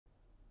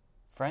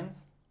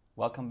Friends,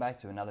 welcome back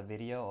to another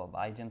video of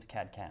IGEMS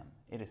CAD CAM.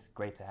 It is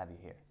great to have you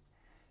here.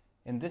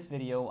 In this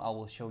video, I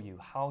will show you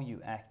how you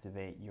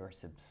activate your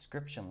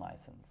subscription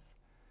license.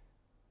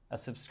 A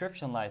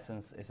subscription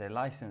license is a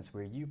license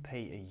where you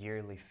pay a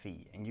yearly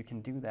fee, and you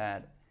can do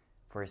that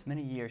for as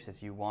many years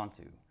as you want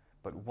to.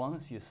 But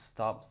once you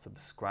stop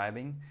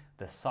subscribing,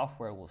 the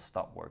software will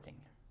stop working.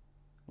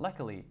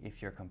 Luckily,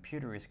 if your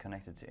computer is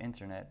connected to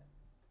internet,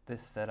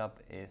 this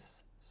setup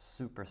is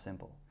super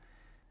simple.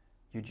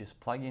 You just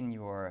plug in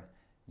your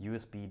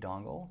USB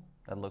dongle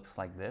that looks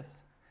like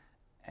this,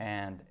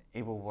 and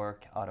it will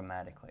work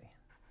automatically.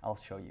 I'll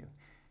show you.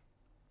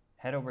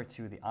 Head over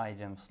to the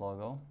IGEMS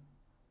logo,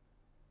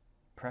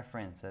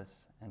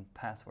 Preferences, and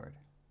Password.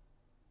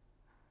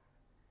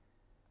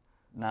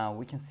 Now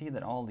we can see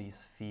that all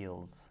these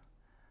fields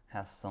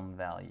has some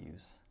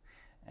values,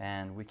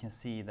 and we can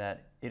see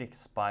that it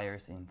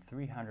expires in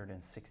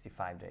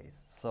 365 days.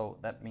 So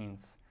that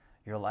means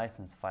your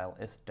license file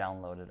is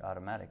downloaded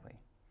automatically.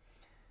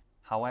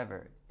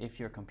 However, if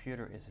your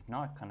computer is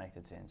not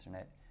connected to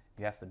internet,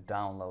 you have to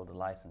download the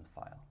license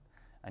file,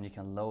 and you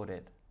can load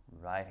it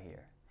right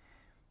here.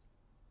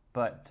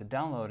 But to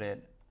download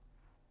it,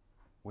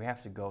 we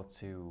have to go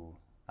to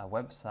a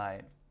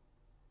website,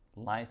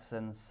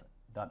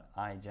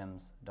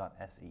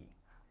 license.igems.se,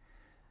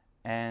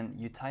 and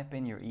you type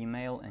in your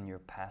email and your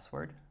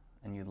password,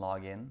 and you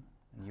log in,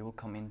 and you will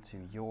come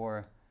into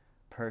your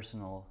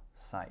personal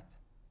site.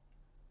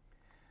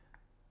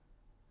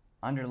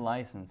 Under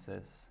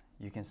licenses,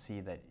 you can see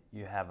that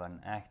you have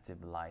an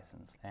active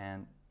license,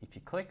 and if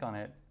you click on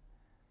it,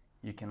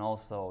 you can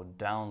also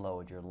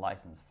download your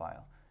license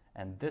file,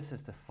 and this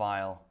is the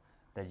file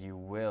that you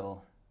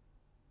will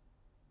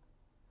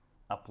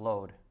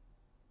upload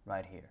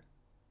right here,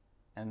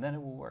 and then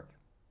it will work.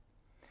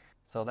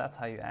 So that's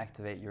how you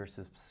activate your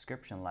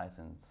subscription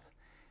license.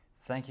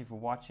 Thank you for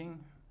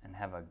watching, and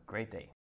have a great day.